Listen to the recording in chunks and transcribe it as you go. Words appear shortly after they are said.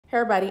Hey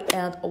everybody,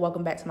 and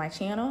welcome back to my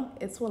channel.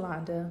 It's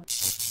Walanda.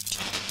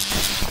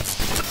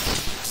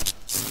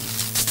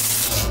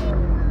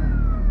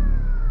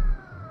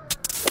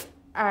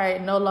 All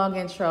right, no long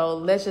intro.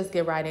 Let's just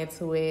get right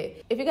into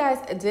it. If you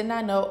guys did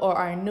not know or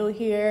are new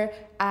here,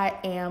 I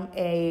am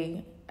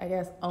a,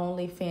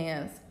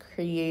 OnlyFans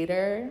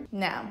creator.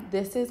 Now,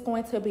 this is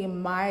going to be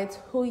my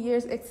 2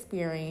 years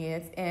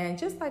experience and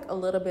just like a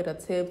little bit of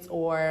tips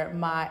or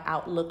my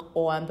outlook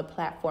on the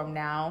platform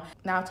now.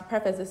 Now, to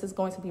preface, this is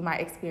going to be my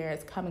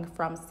experience coming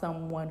from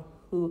someone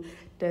who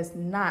does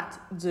not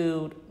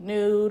do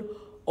nude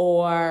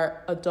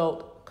or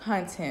adult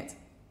content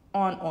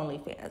on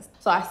OnlyFans.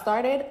 So I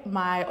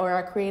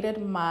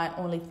created my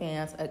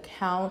OnlyFans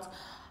account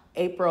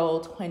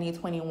April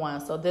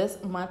 2021. So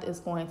this month is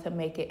going to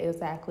make it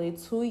exactly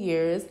 2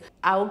 years.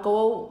 I'll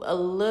go a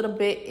little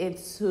bit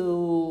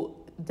into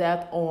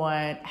depth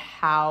on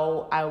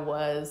how I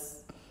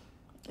was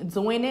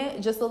doing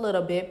it, just a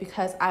little bit,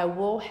 because I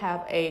will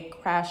have a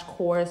crash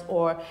course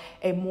or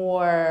a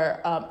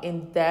more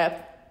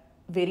in-depth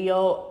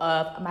video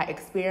of my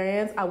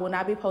experience. I will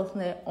not be posting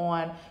it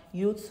on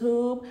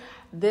YouTube.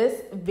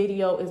 This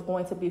video is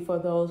going to be for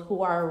those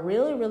who are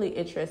really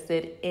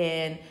interested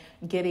in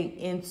getting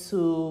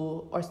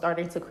into or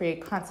starting to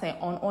create content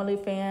on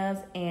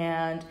OnlyFans,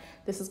 and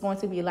this is going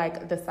to be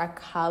like the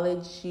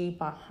psychology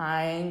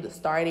behind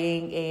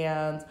starting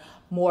and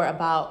more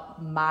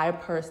about my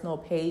personal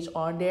page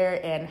on there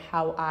and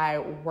how I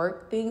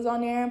work things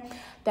on there.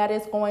 That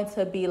is going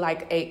to be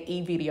like a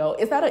e-video.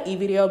 It's not an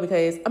e-video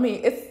because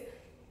it's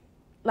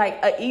like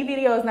a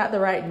e-video is not the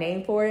right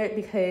name for it,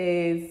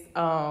 because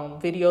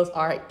videos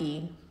are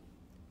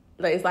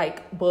it's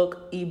like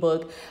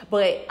ebook,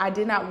 but I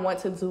did not want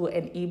to do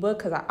an ebook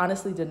because I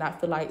honestly did not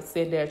feel like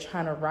sitting there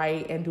trying to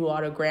write and do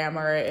all the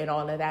grammar and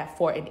all of that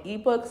for an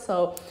ebook.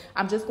 So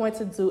I'm just going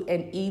to do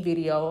an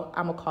e-video.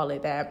 I'm gonna call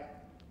it that.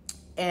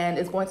 And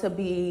it's going to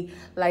be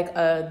like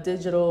a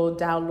digital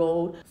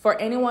download for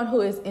anyone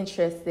who is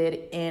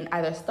interested in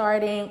either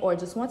starting or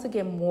just want to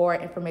get more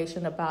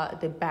information about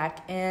the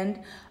back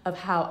end of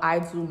how I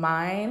do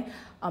mine.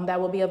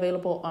 That will be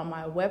available on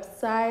my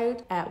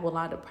website at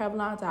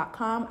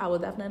WalandaPrevlon.com. I will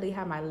definitely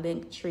have my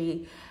link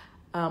tree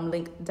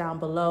link down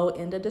below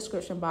in the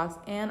description box,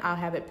 and I'll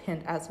have it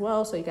pinned as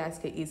well so you guys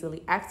can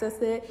easily access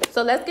it.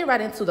 So let's get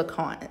right into the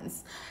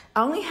cons.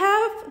 I only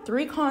have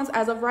 3 cons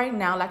as of right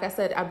now. Like I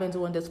said, I've been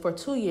doing this for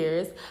 2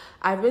 years.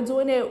 I've been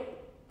doing it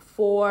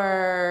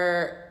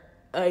for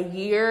a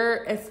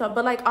year and so,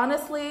 but like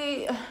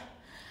honestly,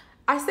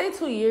 I say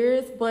 2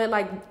 years, but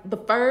like the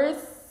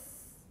first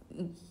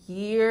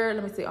year,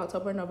 let me see,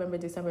 October, November,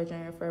 December,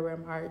 January, February,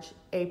 March,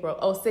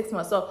 April, 6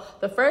 months. So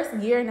the first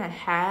year and a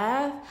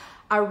half,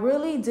 I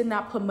really did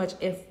not put much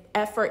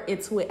effort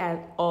into it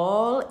at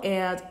all,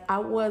 and I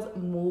was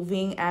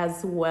moving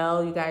as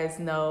well. You guys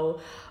know,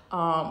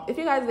 if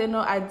you guys didn't know,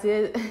 I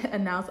did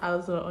announce I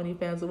was doing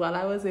OnlyFans while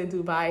I was in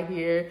Dubai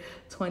here,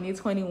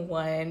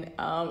 2021,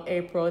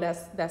 April.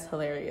 That's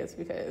hilarious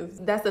because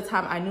that's the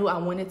time I knew I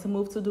wanted to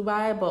move to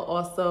Dubai, but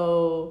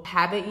also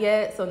haven't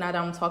yet. So now that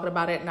I'm talking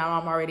about it, now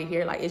I'm already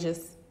here. Like, it's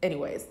just,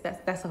 anyways,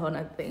 that's a whole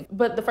nother thing.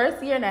 But the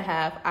first year and a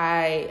half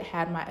I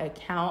had my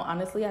account,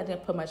 honestly, I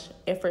didn't put much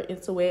effort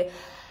into it.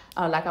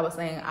 Like I was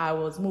saying, I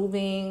was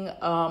moving,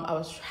 I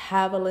was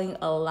traveling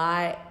a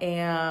lot,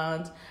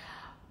 and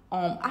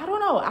I don't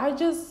know,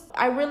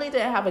 I really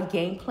didn't have a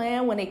game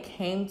plan when it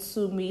came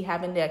to me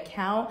having the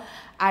account.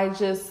 I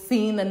just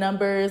seen the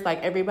numbers like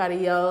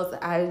everybody else.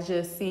 I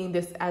just seen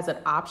this as an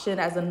option,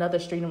 as another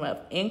stream of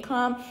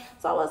income.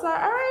 So I was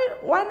like, all right,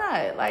 why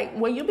not? Like,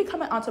 when you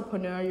become an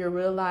entrepreneur, you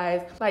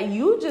realize like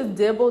you just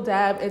dibble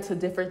dab into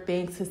different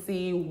things to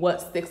see what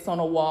sticks on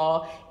a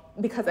wall.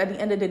 Because at the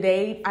end of the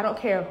day, I don't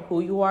care who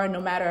you are, no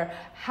matter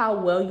how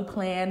well you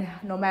plan,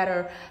 no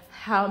matter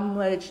how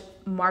much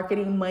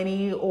marketing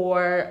money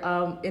or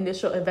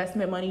initial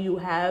investment money you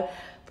have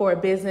for a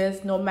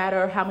business, no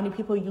matter how many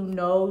people you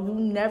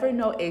never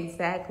know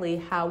exactly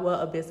how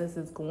well a business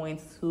is going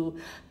to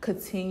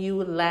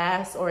continue,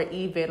 last, or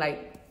even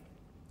like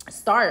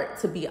start,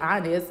 to be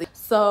honest.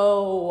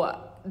 So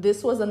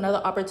this was another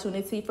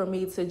opportunity for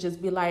me to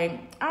just be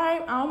like, all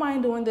right, I don't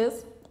mind doing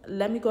this.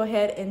 Let me go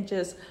ahead and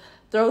just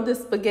throw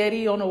this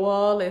spaghetti on the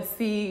wall and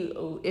see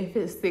if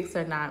it sticks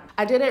or not.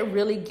 I didn't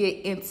really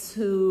get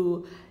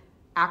into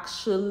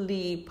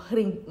actually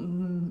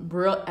putting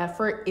real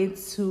effort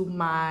into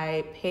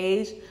my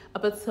page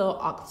up until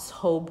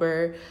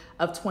October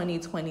of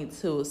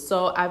 2022.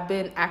 So I've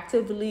been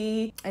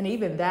actively, and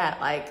even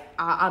that, like,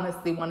 I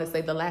honestly want to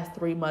say the last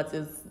 3 months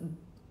is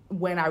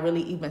when I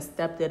really even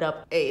stepped it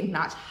up a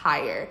notch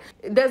higher.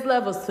 There's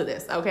levels to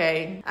this,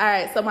 okay? All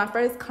right, so my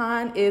first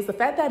con is the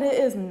fact that it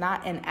is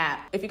not an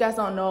app. If you guys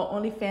don't know,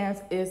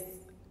 OnlyFans is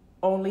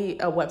only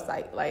a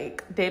website.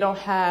 Like, they don't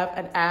have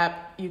an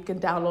app you can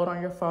download on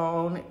your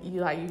phone.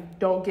 You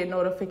don't get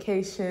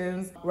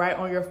notifications right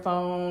on your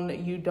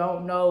phone. You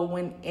don't know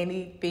when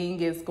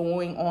anything is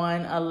going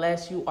on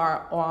unless you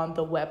are on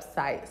the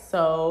website.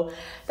 So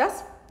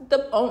that's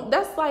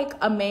that's like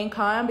a main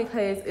con,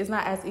 because it's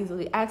not as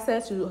easily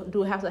accessed. You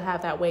do have to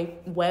have that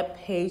web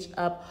page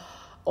up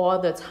all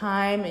the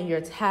time in your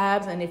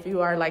tabs, and if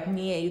you are like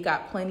me and you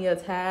got plenty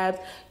of tabs,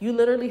 you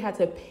literally have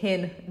to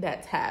pin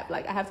that tab.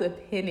 Like I have to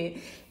pin it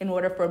in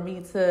order for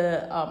me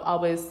to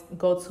always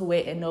go to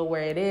it and know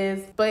where it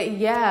is. But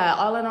yeah,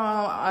 all in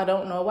all, I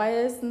don't know why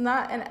it's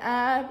not an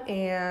app,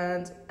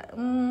 and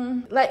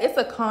like it's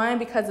a con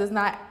because it's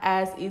not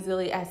as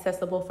easily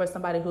accessible for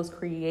somebody who's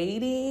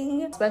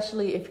creating,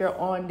 especially if you're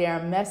on there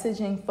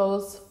messaging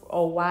folks for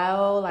a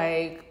while.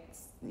 Like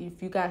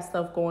if you got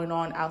stuff going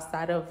on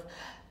outside of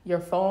your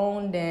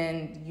phone,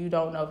 then you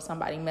don't know if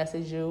somebody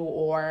messaged you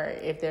or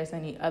if there's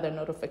any other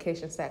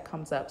notifications that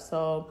comes up.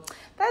 So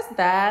that's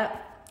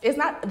that. It's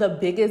not the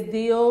biggest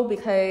deal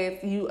because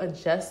you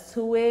adjust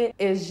to it.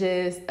 It's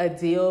just a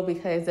deal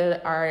because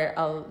there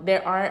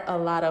aren't a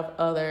lot of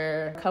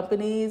other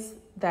companies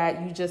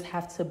that you just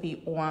have to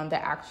be on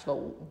the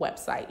actual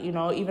website. You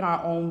know, even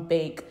our own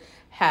bank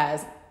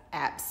has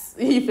apps,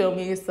 you feel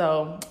me?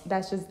 So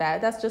that's just that.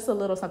 That's just a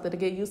little something to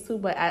get used to,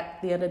 but at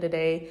the end of the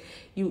day,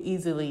 you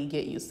easily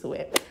get used to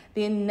it.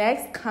 The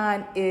next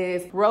con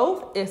is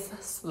growth is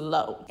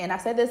slow. And I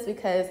said this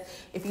because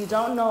if you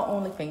don't know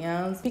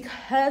OnlyFans,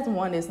 because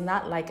one is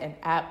not like an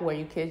app where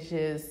you could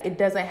just, it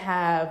doesn't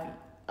have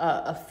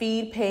a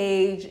feed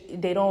page.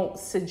 They don't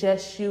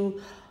suggest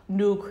you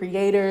new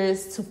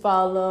creators to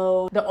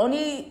follow. The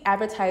only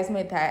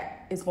advertisement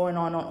that is going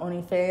on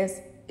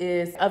OnlyFans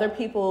is other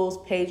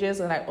people's pages,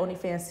 and like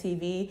OnlyFans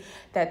TV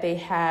that they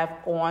have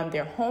on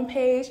their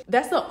homepage.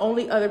 That's the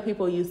only other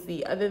people you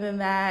see. Other than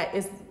that,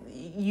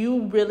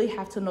 you really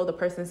have to know the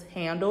person's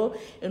handle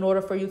in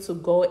order for you to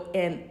go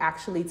and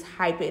actually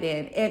type it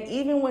in. And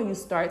even when you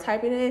start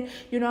typing in,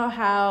 you know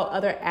how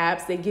other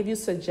apps, they give you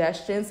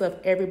suggestions of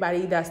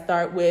everybody that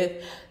start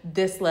with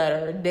this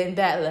letter, then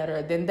that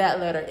letter, then that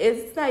letter.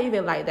 It's not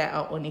even like that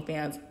on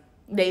OnlyFans.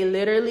 They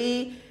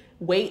literally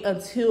wait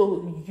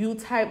until you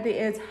type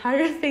the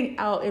entire thing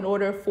out in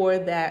order for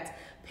that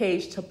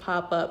page to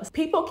pop up.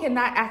 People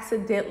cannot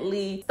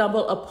accidentally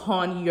stumble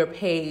upon your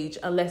page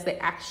unless they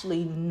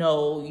actually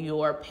know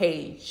your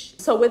page.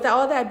 So with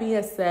all that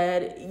being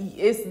said,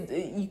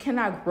 you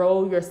cannot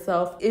grow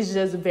yourself. It's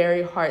just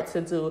very hard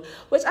to do,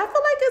 which I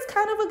feel like is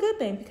kind of a good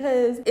thing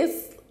because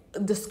it's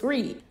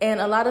discreet,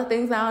 and a lot of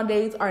things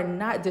nowadays are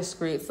not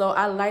discreet. So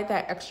I like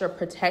that extra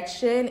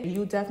protection.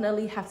 You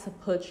definitely have to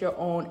put your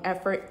own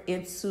effort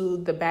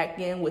into the back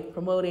end with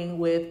promoting,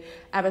 with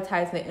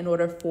advertising, in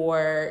order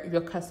for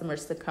your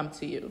customers to come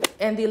to you.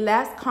 And the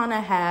last con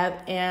I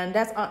have, and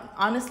that's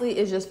honestly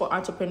is just for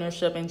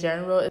entrepreneurship in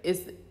general,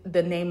 is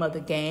the name of the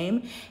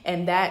game,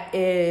 and that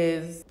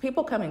is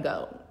people come and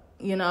go.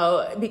 You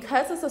know,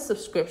 because it's a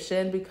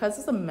subscription, because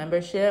it's a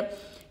membership,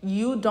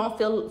 you don't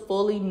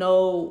fully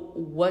know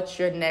what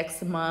your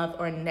next month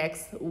or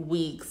next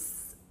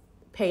week's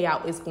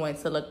payout is going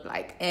to look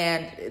like.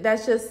 And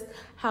that's just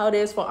how it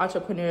is for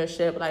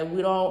entrepreneurship. Like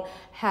we don't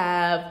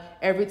have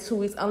every 2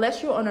 weeks,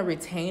 unless you're on a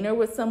retainer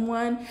with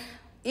someone.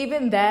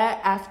 Even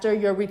that, after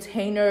your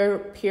retainer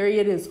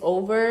period is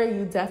over,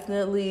 you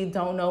definitely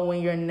don't know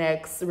when your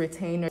next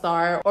retainer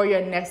starts or your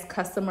next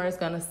customer is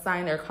going to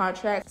sign their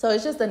contract. So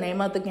it's just the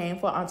name of the game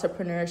for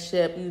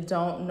entrepreneurship. You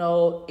don't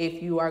know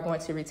if you are going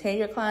to retain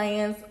your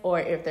clients or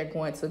if they're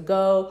going to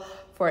go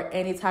for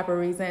any type of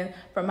reason.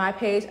 For my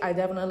page, I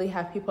definitely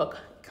have people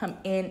come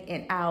in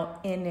and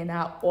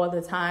out all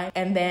the time.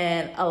 And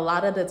then a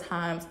lot of the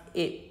times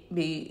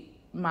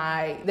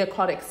they're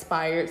called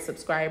expired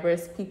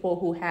subscribers, people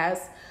who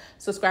has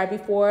subscribed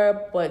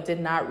before but did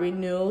not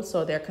renew,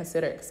 so they're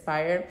considered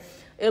expired.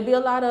 It'll be a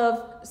lot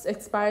of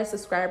expired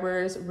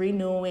subscribers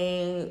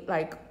renewing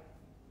like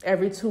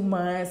every 2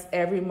 months,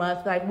 every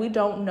month. Like we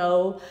don't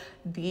know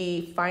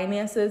the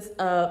finances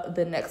of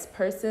the next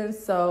person,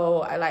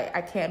 so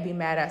I can't be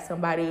mad at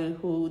somebody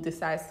who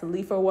decides to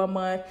leave for 1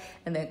 month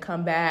and then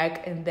come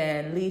back and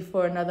then leave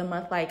for another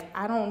month. Like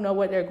I don't know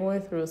what they're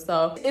going through.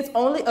 So it's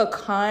only a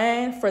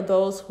con for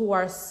those who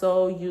are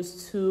so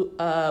used to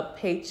a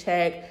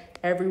paycheck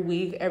every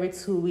week, every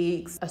 2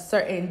 weeks, a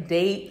certain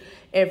date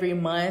every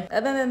month.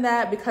 Other than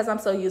that, because I'm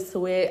so used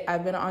to it,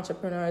 I've been an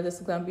entrepreneur. This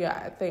is going to be,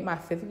 I think, my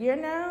 5th year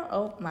now.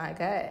 Oh my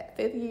God,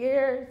 5th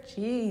year?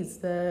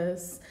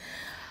 Jesus.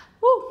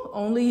 Woo,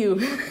 only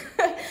you.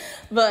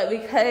 But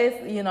because,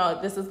 you know,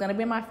 this is going to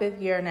be my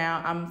 5th year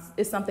now,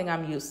 it's something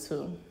I'm used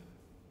to.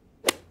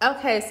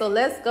 Okay, so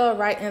let's go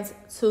right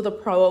into the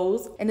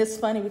pros. And it's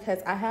funny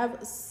because I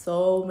have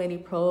so many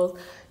pros.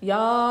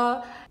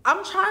 Y'all,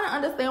 I'm trying to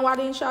understand why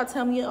didn't y'all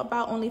tell me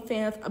about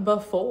OnlyFans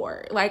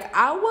before? Like,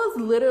 I was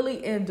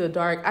literally in the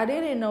dark. I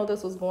didn't know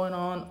this was going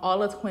on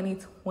all of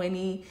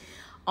 2020.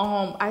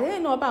 I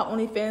didn't know about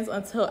OnlyFans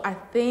until I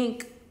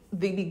think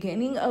the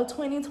beginning of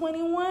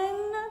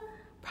 2021,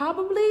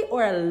 probably,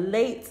 or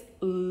late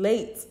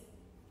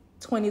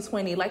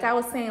 2020. Like I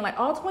was saying, like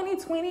all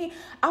 2020,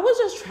 I was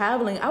just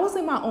traveling. I was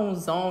in my own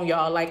zone,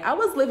 y'all. Like I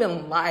was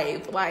living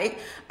life. Like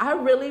I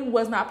really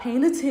was not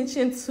paying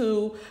attention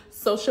to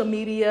social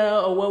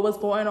media or what was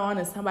going on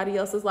in somebody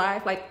else's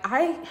life. Like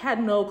I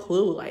had no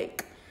clue.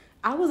 Like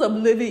I was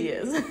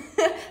oblivious.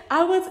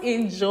 I was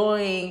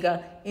enjoying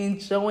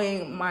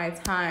my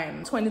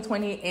time,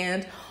 2020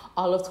 and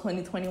all of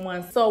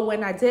 2021. So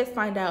when I did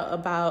find out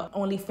about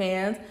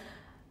OnlyFans,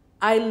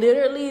 I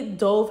literally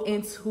dove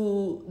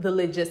into the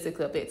logistics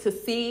of it to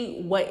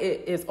see what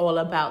it is all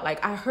about.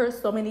 Like I heard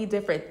so many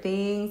different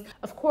things.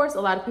 Of course,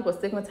 a lot of people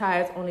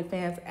stigmatize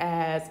OnlyFans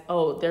as,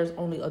 oh, there's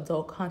only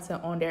adult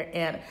content on there.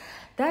 And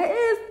that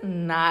is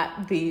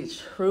not the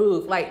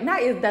truth.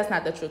 That's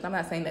not the truth. I'm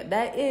not saying that.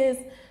 That is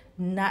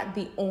not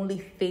the only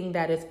thing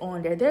that is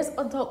on there. There's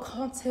adult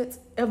content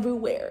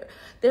everywhere.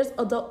 There's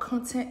adult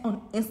content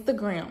on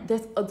Instagram.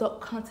 There's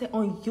adult content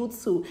on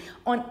YouTube.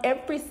 On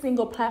every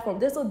single platform,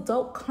 there's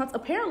adult content.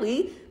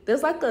 Apparently,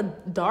 there's like a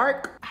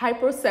dark,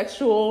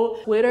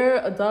 hypersexual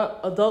Twitter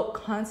adult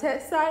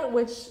content site,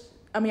 which,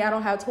 I mean, I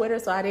don't have Twitter,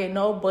 so I didn't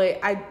know,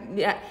 but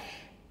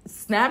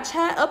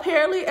Snapchat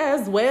apparently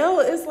as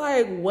well. It's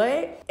like,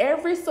 what?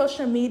 Every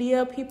social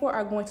media, people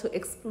are going to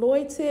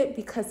exploit it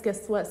because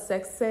guess what?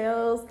 Sex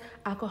sells,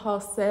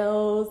 alcohol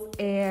sells,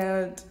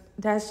 and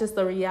that's just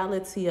the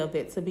reality of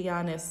it, to be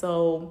honest.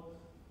 So,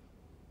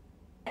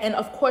 and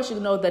of course, you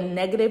know, the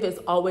negative is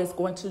always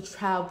going to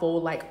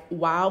travel like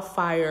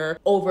wildfire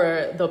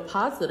over the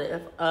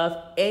positive of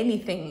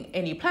anything,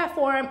 any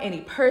platform,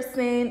 any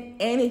person,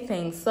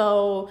 anything.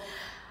 So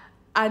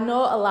I know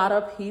a lot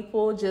of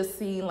people just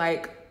see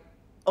like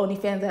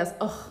OnlyFans as,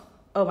 oh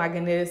my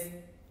goodness,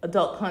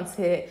 adult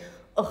content,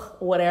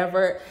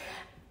 whatever.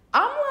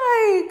 I'm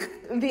like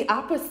the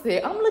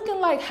opposite. I'm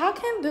looking like, how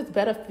can this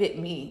better fit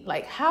me?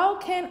 Like, how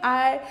can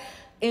I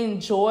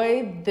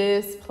enjoy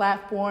this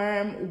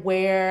platform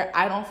where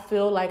I don't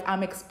feel like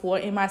I'm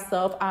exploiting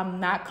myself? I'm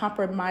not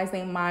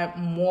compromising my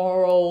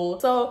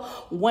moral. So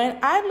when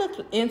I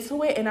looked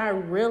into it and I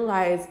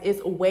realized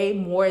it's way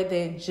more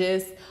than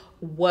just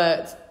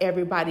what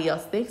everybody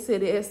else thinks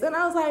it is, and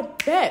I was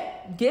like,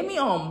 bet, get me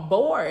on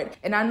board.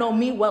 And I know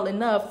me well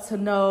enough to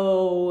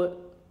know,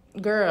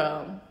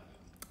 girl,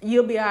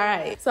 you'll be all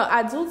right. So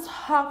I do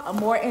talk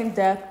more in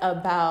depth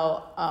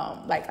about,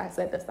 like I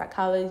said, the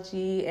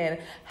psychology and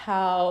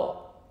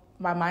how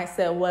my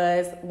mindset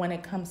was when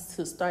it comes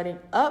to starting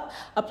up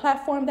a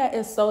platform that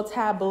is so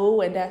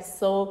taboo and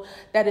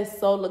that is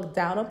so looked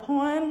down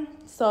upon.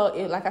 So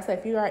like I said,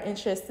 if you are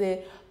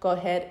interested, go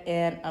ahead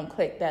and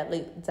click that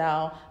link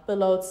down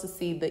below to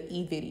see the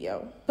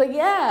video. But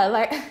yeah,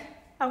 like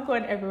I'm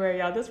going everywhere,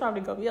 y'all. This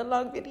probably gonna be a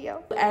long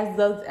video. As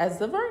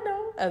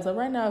of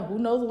right now, who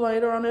knows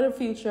later on in the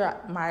future,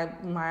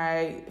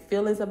 my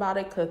feelings about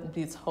it could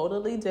be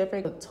totally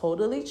different, could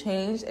totally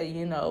change. And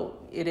you know,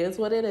 it is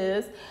what it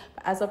is.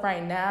 But as of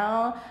right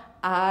now,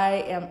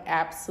 I am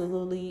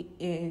absolutely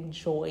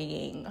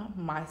enjoying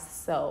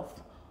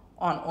myself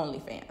on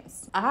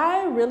OnlyFans.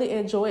 I really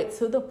enjoy it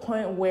to the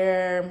point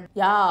where,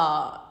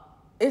 y'all,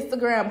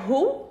 Instagram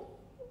who?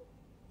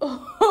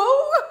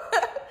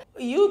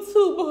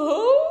 YouTube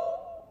who?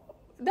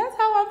 That's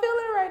how I'm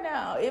feeling right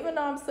now. Even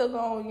though I'm still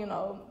going, you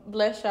know,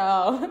 bless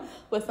y'all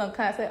with some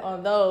content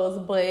on those.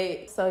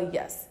 But so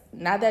yes,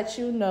 now that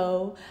you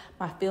know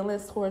my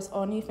feelings towards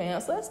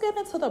OnlyFans, let's get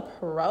into the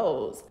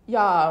pros.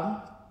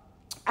 Y'all,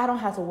 I don't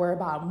have to worry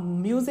about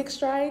music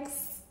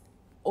strikes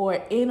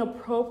or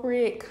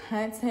inappropriate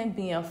content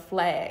being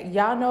flagged.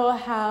 Y'all know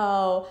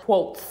how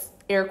quotes,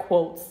 air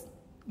quotes,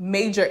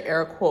 major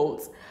air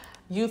quotes,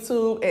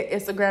 YouTube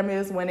and Instagram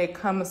is when it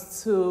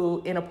comes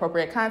to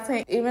inappropriate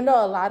content. Even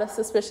though a lot of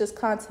suspicious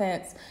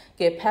contents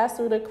get passed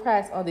through the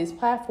cracks on these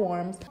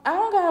platforms, I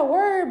don't gotta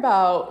worry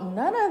about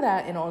none of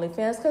that in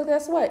OnlyFans, because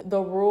guess what?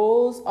 The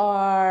rules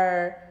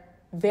are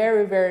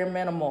very, very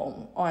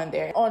minimal on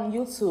there. On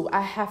YouTube,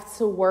 I have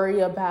to worry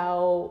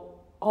about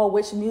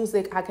which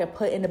music I can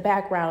put in the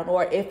background,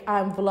 or if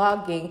I'm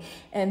vlogging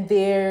and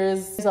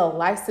there's a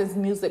licensed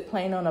music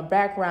playing on the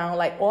background,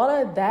 like all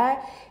of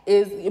that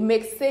it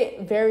makes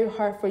it very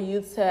hard for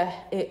you to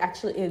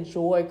actually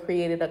enjoy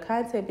creating the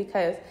content,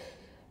 because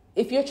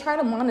if you're trying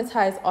to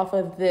monetize off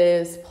of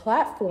this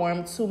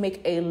platform to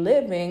make a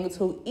living,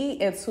 to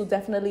eat, and to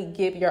definitely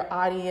give your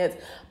audience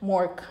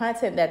more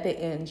content that they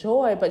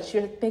enjoy, but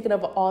you're thinking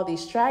of all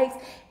these strikes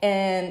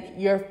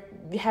and you're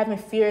having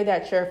fear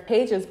that your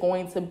page is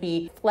going to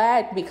be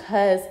flagged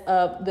because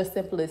of the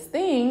simplest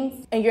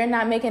things, and you're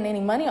not making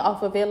any money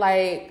off of it,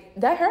 like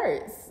that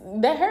hurts.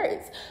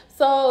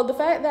 So the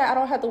fact that I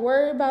don't have to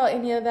worry about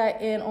any of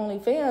that in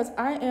OnlyFans,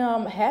 I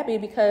am happy,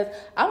 because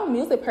I'm a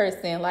music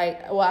person. I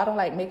don't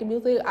like making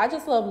music. I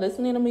just love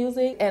listening to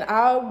music, and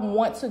I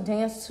want to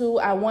dance to.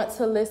 I want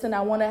to listen.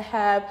 I want to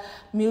have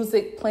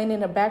music playing in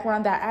the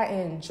background that I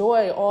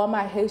enjoy. All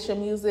my Haitian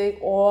music,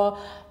 all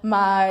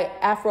my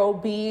Afro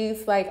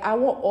beats. I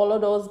want all of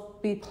those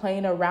be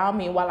playing around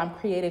me while I'm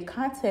creating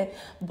content,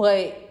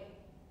 but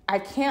I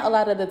can't a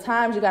lot of the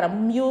times. You got to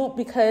mute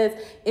because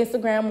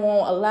Instagram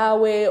won't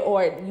allow it,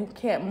 or you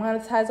can't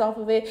monetize off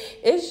of it.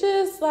 It's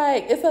just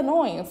like, it's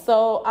annoying.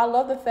 So I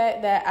love the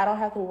fact that I don't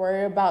have to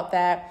worry about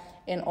that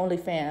in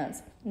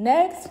OnlyFans.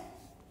 Next,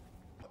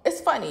 it's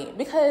funny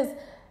because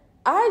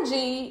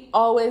IG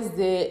always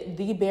did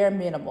the bare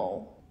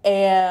minimum.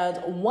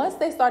 And once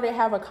they started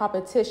having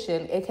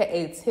competition,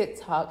 aka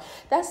TikTok,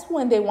 that's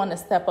when they want to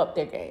step up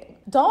their game.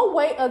 Don't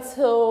wait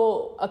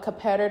until a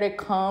competitor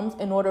comes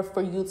in order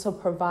for you to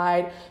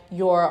provide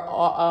your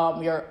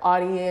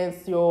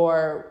audience,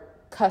 your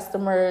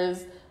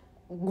customers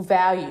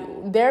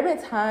value. There have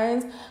been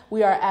times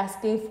we are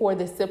asking for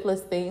the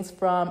simplest things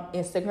from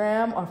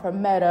Instagram or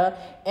from Meta,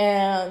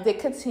 and they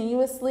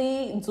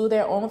continuously do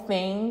their own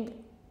thing.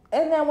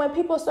 And then when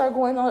people start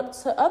going on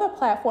to other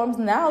platforms,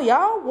 now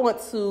y'all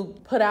want to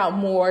put out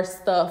more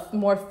stuff,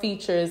 more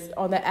features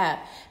on the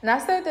app. And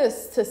I said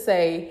this to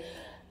say,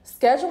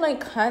 scheduling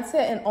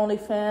content in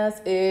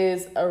OnlyFans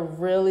is a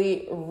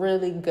really,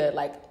 really good.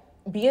 Like,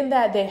 being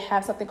that they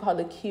have something called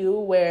the queue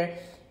where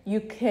you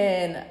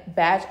can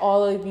batch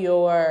all of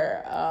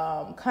your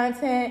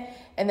content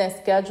and then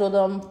schedule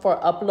them for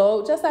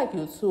upload, just like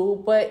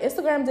YouTube. But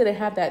Instagram didn't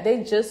have that.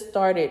 They just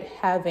started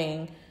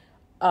having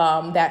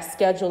that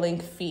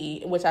scheduling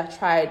fee, which I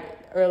tried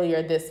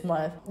earlier this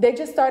month. They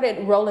just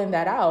started rolling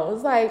that out.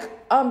 It's like,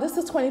 this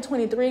is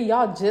 2023.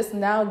 Y'all just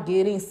now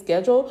getting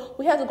scheduled.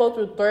 We had to go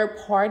through third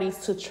parties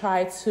to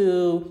try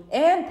to,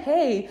 and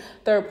pay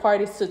third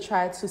parties to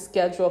try to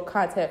schedule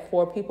content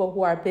for people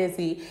who are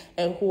busy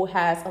and who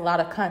has a lot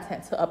of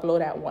content to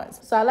upload at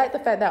once. So I like the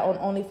fact that on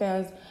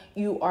OnlyFans,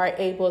 you are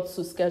able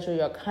to schedule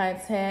your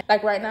content.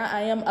 Like right now,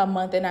 I am a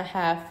month and a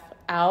half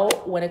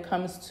out when it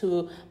comes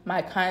to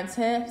my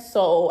content,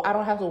 so I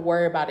don't have to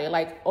worry about it.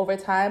 Like, over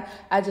time,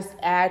 I just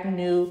add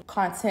new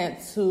content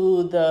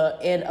to the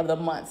end of the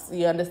months.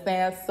 You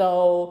understand?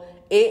 So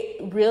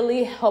it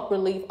really helped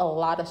relieve a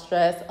lot of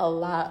stress, a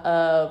lot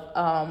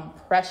of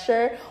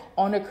pressure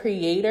on the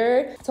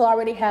creator to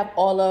already have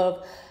all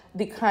of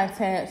the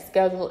content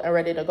scheduled and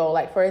ready to go.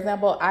 Like, for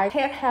example, I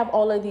can't have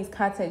all of these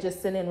content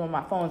just sitting on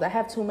my phones. I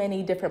have too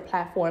many different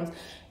platforms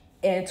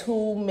and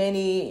too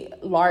many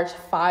large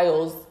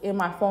files in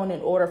my phone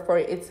in order for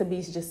it to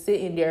be just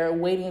sitting there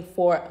waiting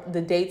for the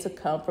day to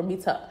come for me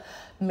to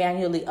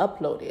manually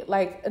upload it.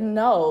 Like,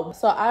 no.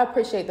 So I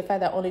appreciate the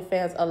fact that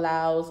OnlyFans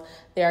allows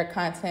their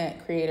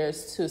content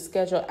creators to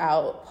schedule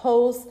out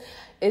posts.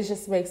 It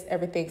just makes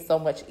everything so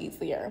much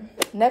easier.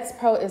 Next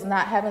pro is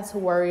not having to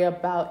worry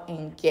about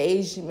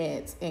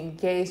engagement. You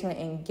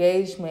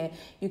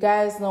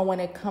guys know when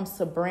it comes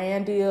to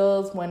brand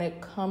deals, when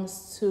it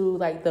comes to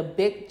like the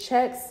big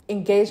checks,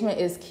 engagement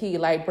is key.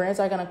 Like, brands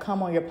are gonna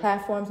come on your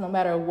platforms no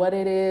matter what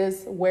it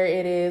is, where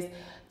it is,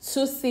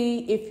 to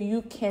see if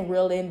you can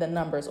reel in the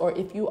numbers or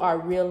if you are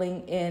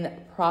reeling in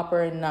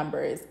proper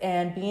numbers.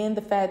 And being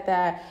the fact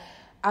that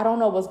I don't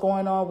know what's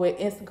going on with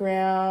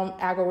Instagram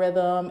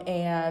algorithm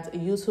and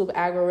YouTube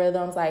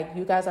algorithms. Like,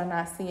 you guys are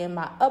not seeing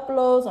my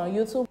uploads on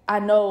YouTube. I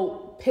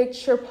know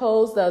picture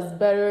posts does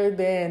better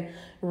than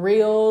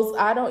Reels.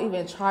 I don't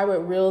even try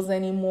with Reels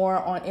anymore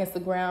on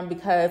Instagram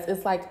because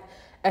it's like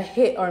a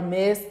hit or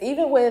miss.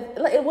 Even with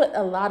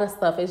a lot of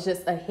stuff, it's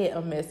just a hit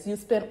or miss. You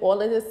spend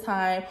all of this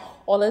time,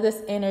 all of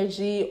this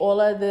energy, all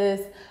of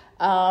this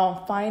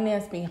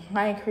finance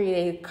behind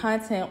creating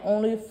content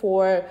only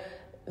for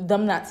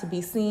them not to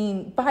be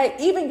seen by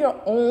even your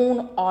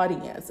own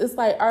audience. It's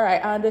like, all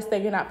right, I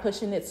understand you're not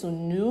pushing it to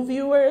new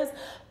viewers,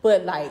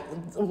 but like,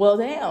 well,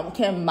 damn,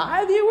 can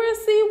my viewers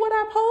see what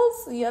I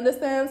post? You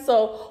understand?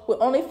 So with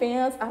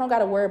OnlyFans, I don't got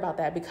to worry about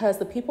that because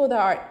the people that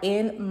are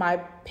in my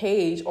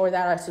page or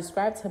that are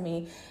subscribed to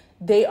me,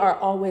 they are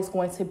always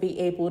going to be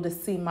able to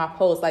see my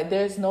posts. Like,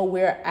 there's no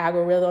weird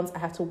algorithms I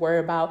have to worry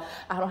about.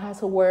 I don't have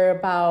to worry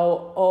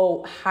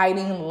about,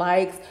 hiding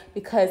likes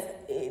because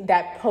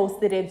that post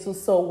didn't do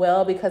so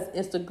well because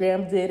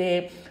Instagram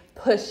didn't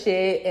push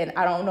it and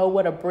I don't know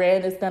what a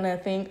brand is going to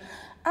think.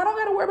 I don't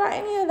got to worry about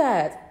any of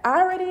that.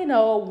 I already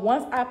know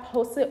once I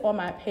post it on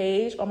my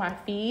page, on my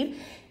feed,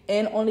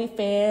 in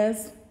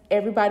OnlyFans,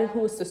 everybody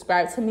who is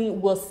subscribed to me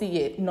will see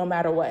it no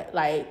matter what.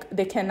 Like,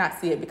 they cannot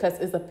see it because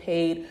it's a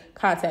paid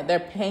content. They're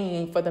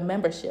paying for the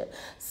membership.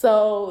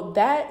 So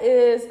that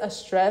is a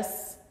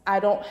stress I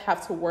don't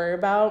have to worry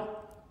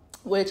about,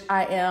 which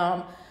I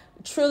am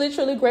truly,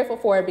 truly grateful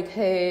for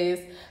because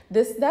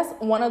that's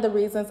one of the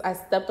reasons I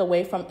stepped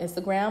away from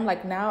Instagram.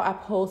 Like, now I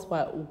post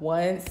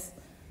once,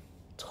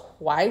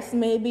 twice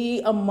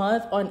maybe a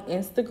month on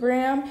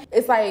Instagram.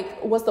 It's like,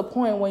 what's the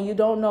point when you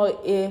don't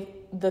know if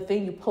the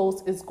thing you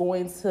post is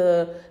going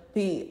to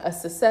be a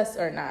success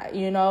or not,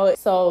 you know?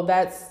 So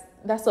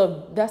that's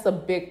a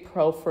big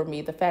pro for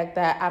me. The fact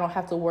that I don't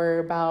have to worry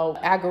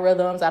about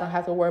algorithms. I don't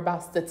have to worry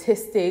about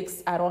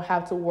statistics. I don't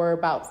have to worry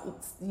about,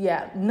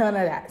 none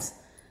of that.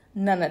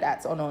 None of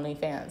that's on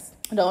OnlyFans.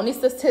 The only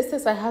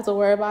statistics I have to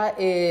worry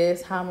about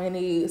is how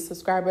many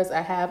subscribers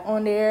I have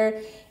on there.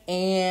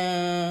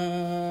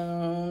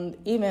 And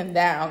even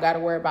that, I don't got to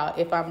worry about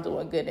if I'm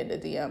doing good in the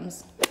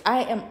DMs.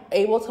 I am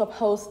able to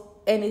post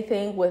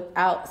anything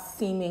without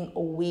seeming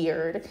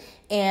weird.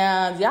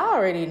 And y'all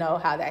already know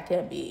how that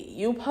can be.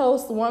 You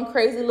post one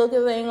crazy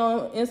looking thing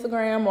on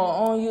Instagram or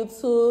on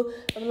YouTube,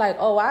 I'm like,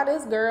 oh, why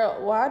this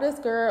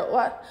girl?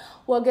 What?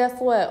 Well, guess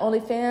what?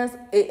 OnlyFans,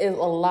 it is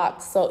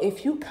locked. So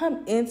if you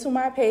come into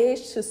my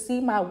page to see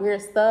my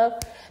weird stuff,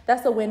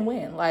 that's a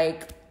win-win.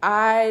 Like,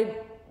 I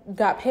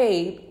got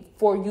paid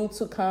for you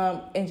to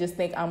come and just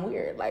think I'm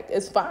weird. Like,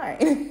 it's fine.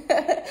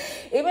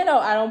 Even though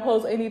I don't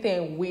post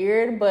anything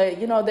weird, but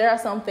you know, there are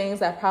some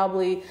things that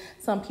probably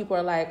some people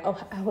are like, oh,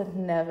 I would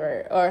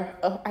never, or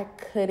oh, I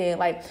couldn't.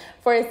 Like,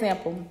 for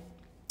example,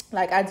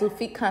 like I do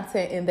feet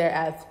content in there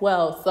as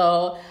well.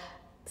 So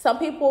some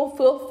people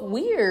feel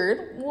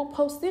weird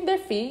posting their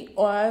feet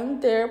on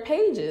their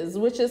pages,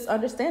 which is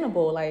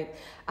understandable. Like,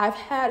 I've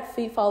had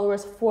feet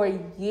followers for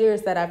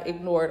years that I've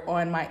ignored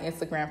on my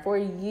Instagram for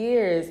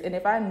years. And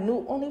if I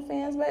knew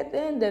OnlyFans back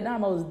then I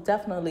most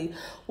definitely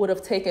would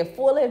have taken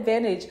full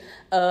advantage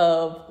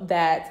of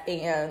that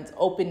and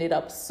opened it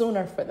up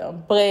sooner for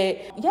them.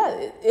 But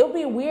yeah, it'll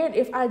be weird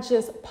if I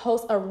just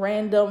post a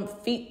random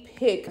feet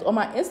pic on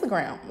my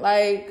Instagram.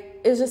 Like,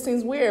 it just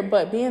seems weird.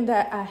 But being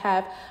that I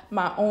have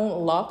my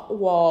own locked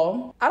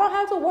wall, I don't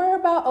have to worry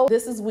about, oh,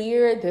 this is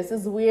weird.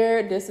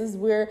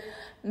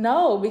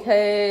 No,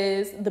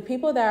 because the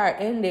people that are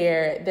in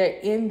there, they're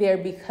in there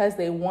because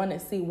they want to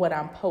see what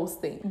I'm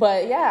posting.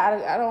 But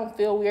yeah, I don't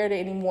feel weird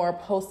anymore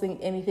posting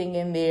anything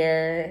in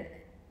there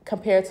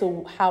compared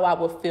to how I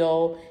would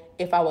feel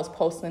if I was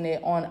posting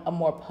it on a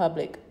more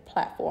public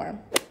platform.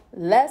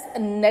 Less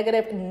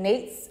negative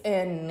Nates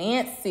and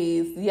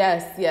Nancys.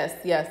 Yes.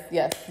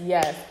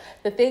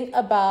 The thing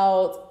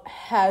about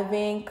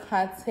having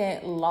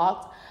content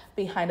locked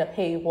behind a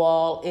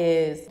paywall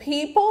is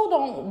people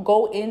don't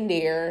go in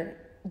there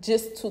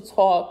just to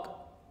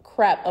talk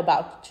crap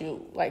about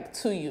you, like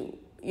to you.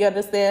 You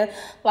understand?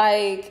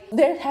 Like,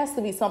 there has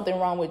to be something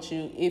wrong with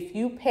you if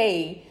you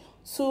pay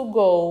to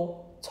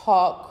go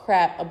talk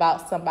crap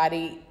about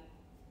somebody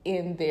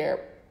in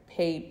their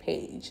paid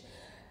page.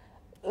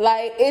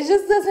 Like, it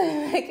just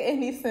doesn't make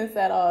any sense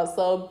at all.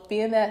 So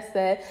being that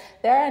said,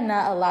 there are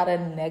not a lot of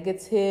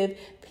negative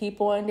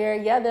people in there.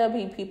 Yeah, there'll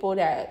be people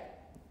that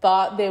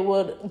thought they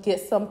would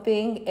get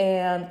something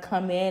and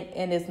come in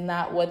and it's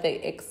not what they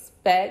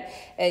expect.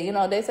 And, you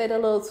know, they say their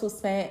little 2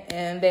 cents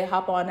and they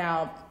hop on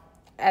out.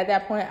 At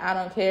that point, I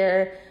don't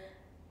care.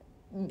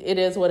 It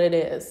is what it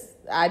is.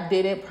 I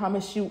didn't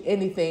promise you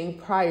anything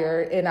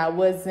prior and I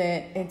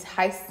wasn't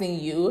enticing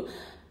you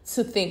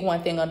to think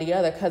one thing or the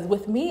other. Because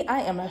with me,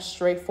 I am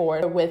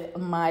straightforward with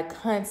my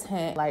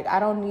content. Like, I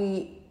don't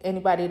need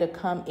anybody to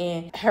come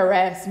in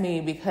harass me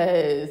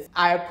because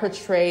I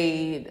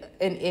portrayed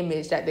an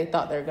image that they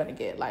thought they were going to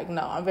get. Like,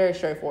 no, I'm very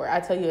straightforward. I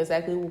tell you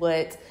exactly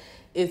what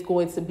is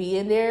going to be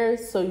in there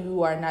so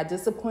you are not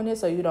disappointed,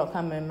 so you don't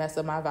come and mess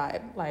up my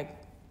vibe. Like,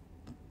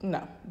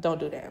 no, don't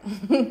do that.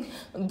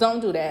 Don't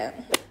do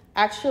that.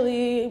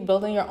 Actually,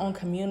 building your own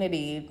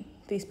community.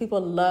 These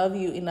people love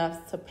you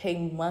enough to pay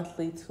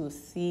monthly to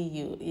see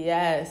you.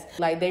 Yes.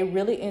 Like, they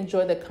really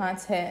enjoy the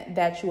content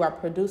that you are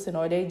producing,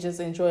 or they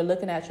just enjoy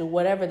looking at you,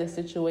 whatever the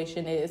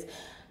situation is.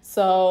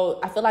 So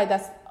I feel like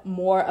that's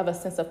more of a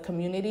sense of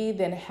community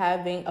than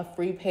having a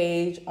free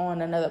page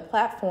on another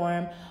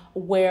platform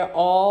where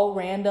all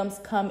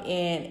randoms come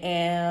in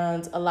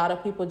and a lot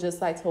of people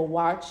just like to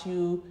watch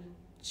you.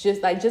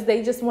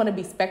 They just want to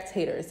be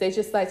spectators. They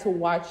just like to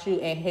watch you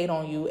and hate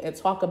on you and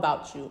talk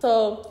about you.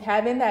 So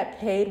having that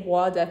paid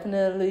wall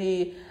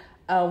definitely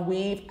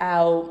weed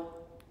out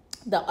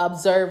the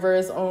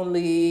observers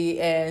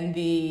only and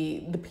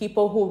the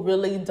people who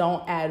really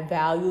don't add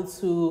value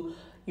to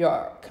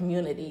your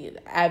community,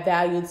 add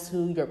value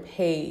to your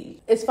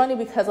page. It's funny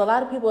because a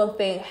lot of people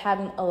think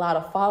having a lot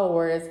of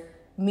followers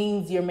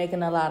means you're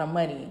making a lot of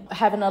money.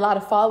 Having a lot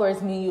of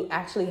followers mean you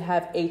actually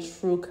have a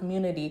true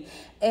community.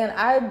 And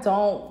I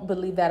don't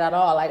believe that at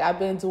all. Like, I've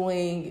been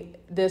doing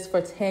this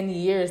for 10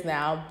 years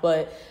now,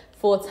 but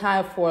full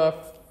time for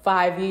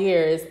 5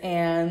 years.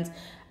 And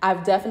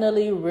I've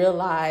definitely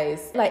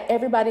realized, like,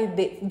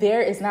 everybody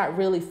there is not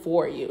really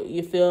for you.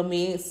 You feel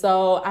me?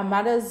 So I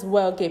might as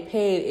well get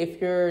paid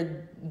if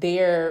you're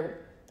there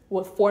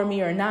for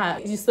me or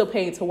not. You still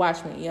paying to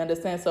watch me, you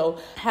understand? So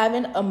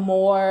having a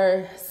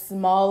more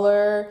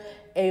smaller,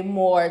 a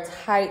more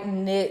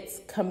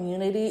tight-knit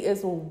community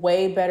is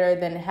way better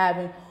than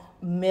having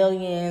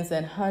millions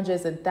and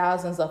hundreds and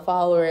thousands of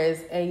followers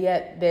and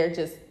yet they're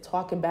just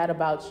talking bad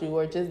about you,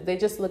 or they're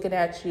just looking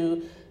at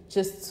you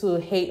just to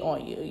hate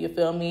on you. You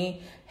feel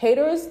me?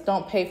 Haters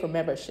don't pay for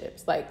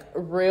memberships. Like,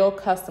 real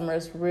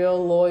customers,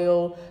 real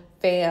loyal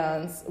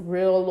fans,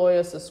 real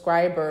loyal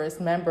subscribers,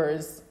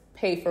 members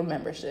pay for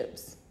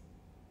memberships.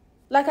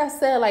 Like I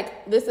said,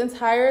 like, this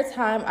entire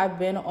time I've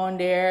been on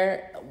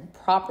there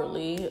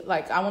properly,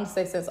 like, I want to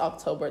say since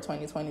October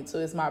 2022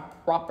 is my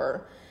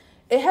proper.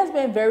 It has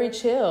been very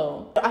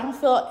chill. I don't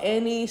feel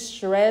any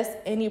stress,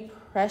 any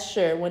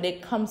pressure when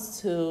it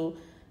comes to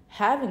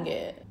having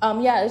it.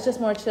 Yeah, it's just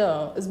more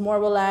chill. It's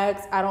more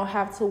relaxed. I don't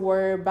have to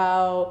worry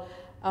about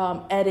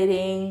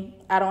editing.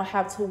 I don't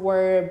have to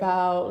worry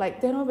about,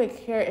 like, they don't even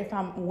care if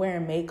I'm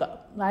wearing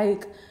makeup.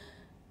 Like,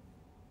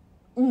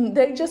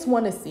 they just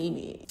want to see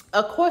me.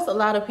 Of course, a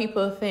lot of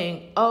people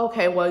think, oh,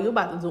 okay, well, you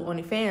about to do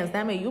OnlyFans.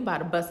 That means you about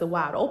to bust it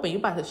wide open. You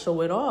about to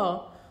show it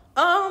all.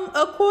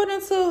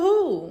 According to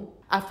who?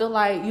 I feel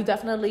like you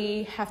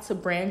definitely have to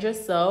brand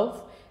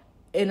yourself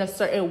in a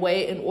certain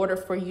way in order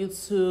for you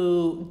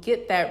to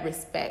get that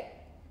respect.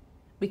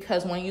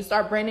 Because when you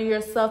start branding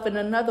yourself in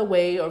another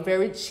way, or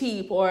very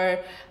cheap or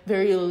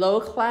very low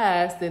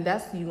class, then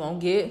that's, you gonna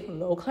get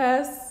low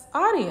class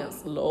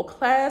audience, low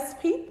class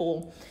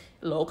people,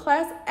 low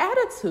class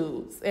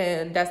attitudes,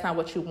 and that's not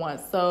what you want.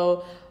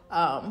 So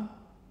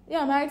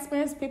yeah, my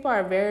experience, people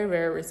are very,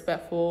 very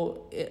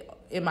respectful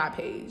in my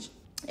page.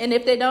 And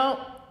if they don't,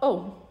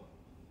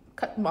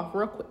 cut them off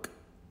real quick.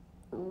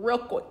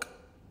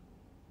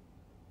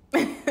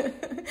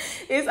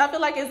 I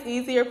feel like it's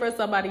easier for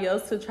somebody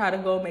else to try to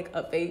go make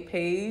a fake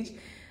page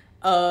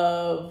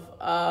of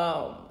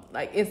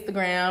like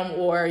Instagram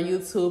or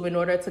YouTube in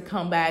order to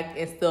come back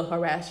and still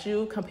harass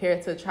you,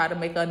 compared to try to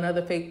make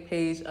another fake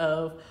page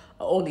of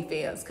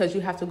OnlyFans, because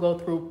you have to go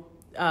through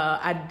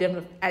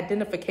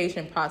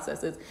identification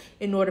processes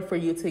in order for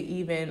you to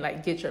even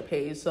like get your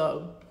page.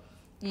 So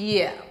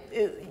yeah,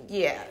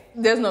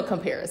 there's no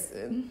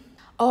comparison.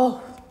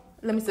 Oh,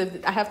 let me say,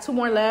 I have 2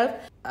 more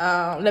left.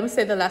 Let me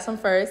say the last one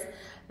first.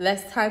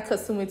 Less time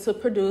consuming to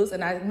produce,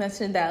 and I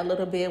mentioned that a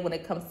little bit when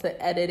it comes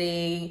to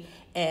editing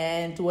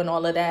and doing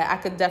all of that. I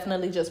could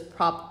definitely just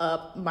prop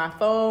up my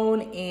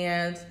phone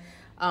and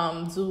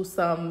do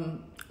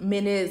some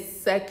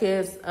minutes,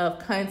 seconds of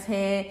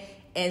content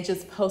and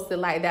just post it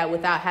like that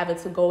without having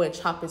to go and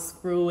chop and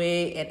screw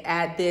it and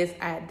add this,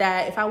 add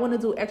that. If I want to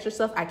do extra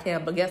stuff, I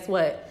can, but guess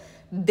what?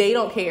 They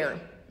don't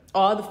care.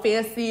 All the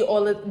fancy,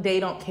 they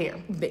don't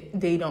care.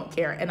 They don't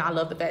care. And I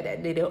love the fact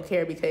that they don't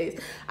care, because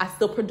I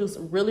still produce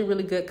really,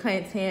 really good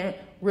content,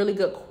 really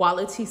good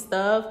quality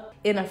stuff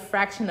in a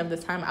fraction of the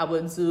time I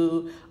would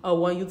do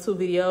one YouTube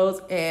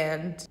videos,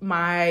 and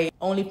my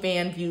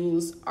OnlyFans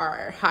views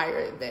are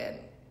higher than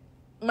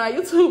my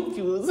YouTube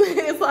views.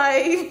 It's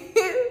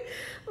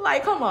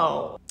like, come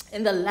on.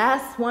 And the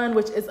last one,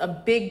 which is a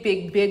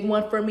big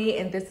one for me,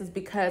 and this is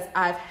because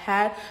I've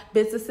had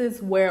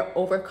businesses where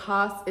overhead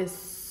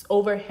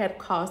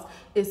cost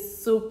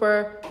is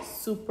super,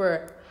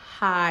 super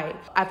high.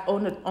 I've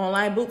owned an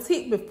online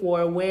boutique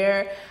before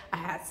where I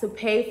had to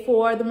pay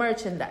for the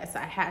merchandise.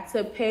 I had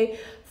to pay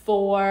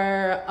for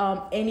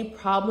any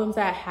problems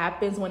that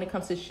happens when it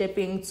comes to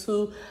shipping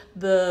to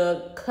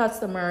the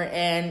customer,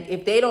 and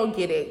if they don't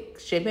get it,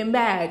 shipping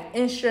back,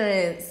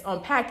 insurance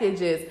on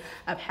packages.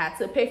 I've had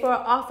to pay for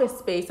an office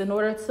space in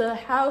order to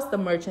house the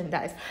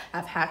merchandise.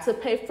 I've had to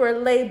pay for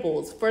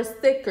labels, for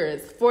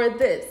stickers, for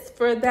this,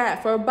 for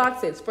that, for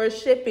boxes, for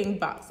shipping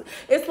boxes.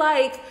 It's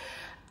like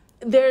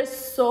there's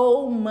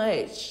so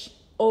much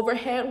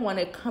overhead when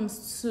it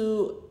comes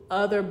to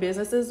other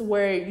businesses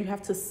where you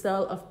have to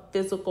sell a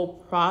physical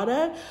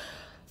product,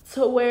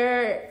 to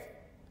where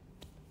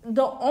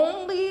the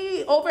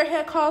only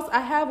overhead cost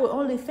I have with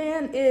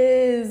OnlyFans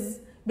is,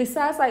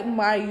 besides like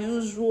my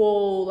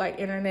usual like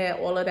internet,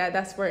 all of that,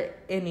 that's for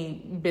any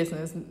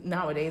business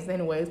nowadays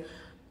anyways,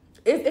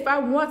 is if I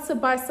want to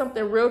buy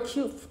something real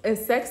cute and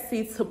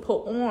sexy to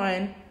put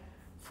on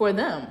for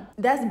them.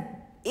 That's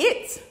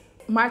it.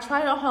 My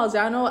try-on hauls,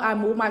 y'all know I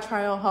moved my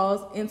try-on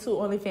hauls into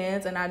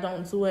OnlyFans, and I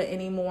don't do it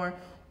anymore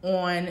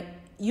on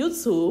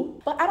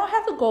YouTube. But I don't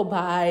have to go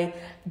buy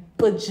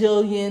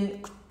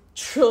bajillion,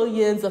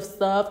 trillions of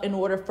stuff in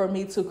order for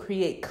me to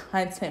create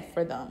content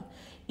for them.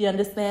 You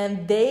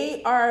understand?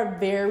 They are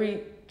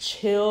very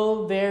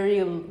chill,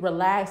 very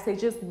relaxed. They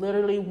just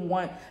literally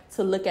want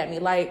to look at me.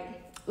 Like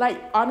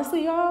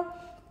honestly, y'all,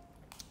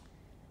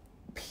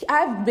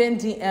 I've been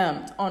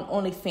DM'd on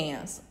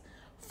OnlyFans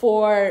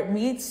for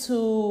me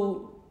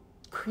to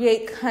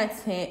create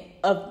content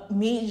of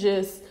me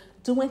just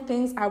doing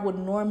things I would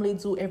normally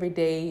do every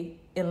day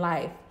in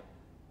life.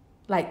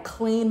 Like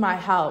clean my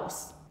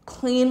house,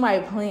 clean my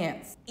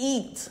plants,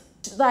 eat.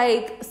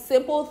 Like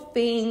simple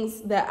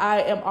things that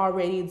I am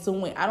already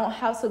doing. I don't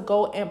have to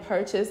go and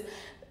purchase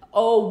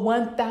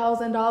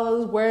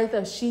 $1,000 worth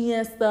of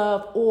Shein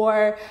stuff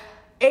or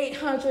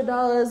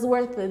 $800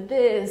 worth of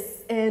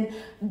this and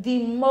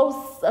the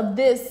most of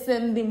this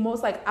and the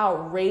most like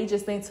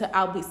outrageous thing to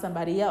outbeat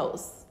somebody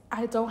else.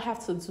 I don't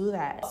have to do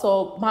that.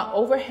 So my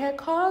overhead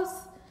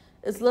costs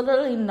is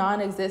literally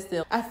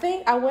non-existent. I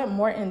think I went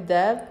more in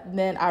depth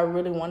than I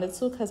really wanted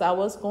to, because I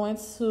was going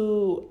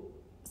to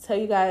tell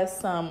you guys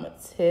some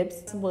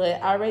tips, but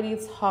I already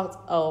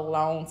talked a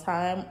long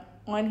time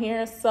on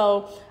here.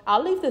 So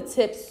I'll leave the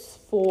tips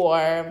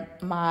for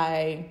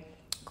my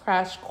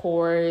crash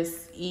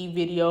course,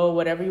 e-video,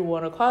 whatever you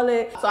want to call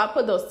it. So I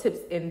put those tips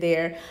in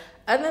there.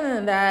 Other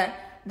than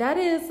that, that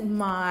is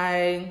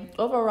my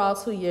overall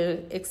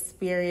 2-year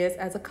experience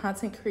as a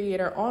content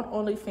creator on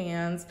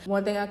OnlyFans.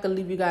 One thing I could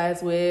leave you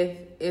guys with,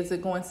 is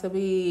it going to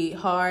be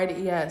hard?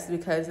 Yes,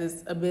 because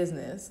it's a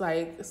business.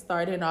 Like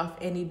starting off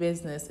any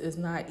business is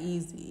not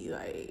easy.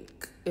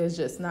 Like It's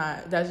just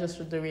not. That's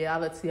just the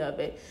reality of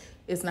it.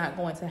 It's not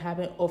going to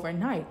happen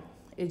overnight.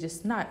 It's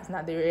just not. It's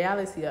not the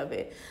reality of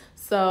it.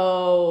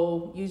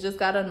 So you just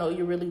got to know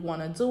you really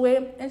want to do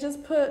it and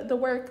just put the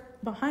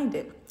work behind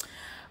it.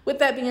 With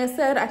that being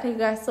said, I thank you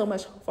guys so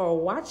much for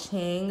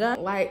watching.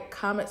 Like,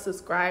 comment,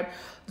 subscribe,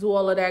 do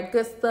all of that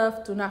good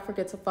stuff. Do not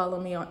forget to follow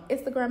me on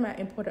Instagram at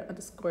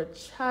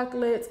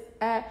imported_chocolate,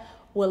 at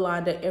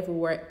Walanda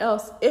everywhere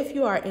else. If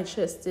you are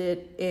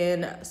interested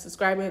in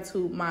subscribing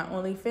to my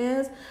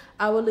OnlyFans,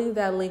 I will leave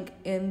that link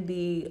in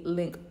the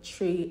link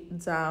tree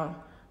down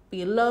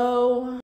below.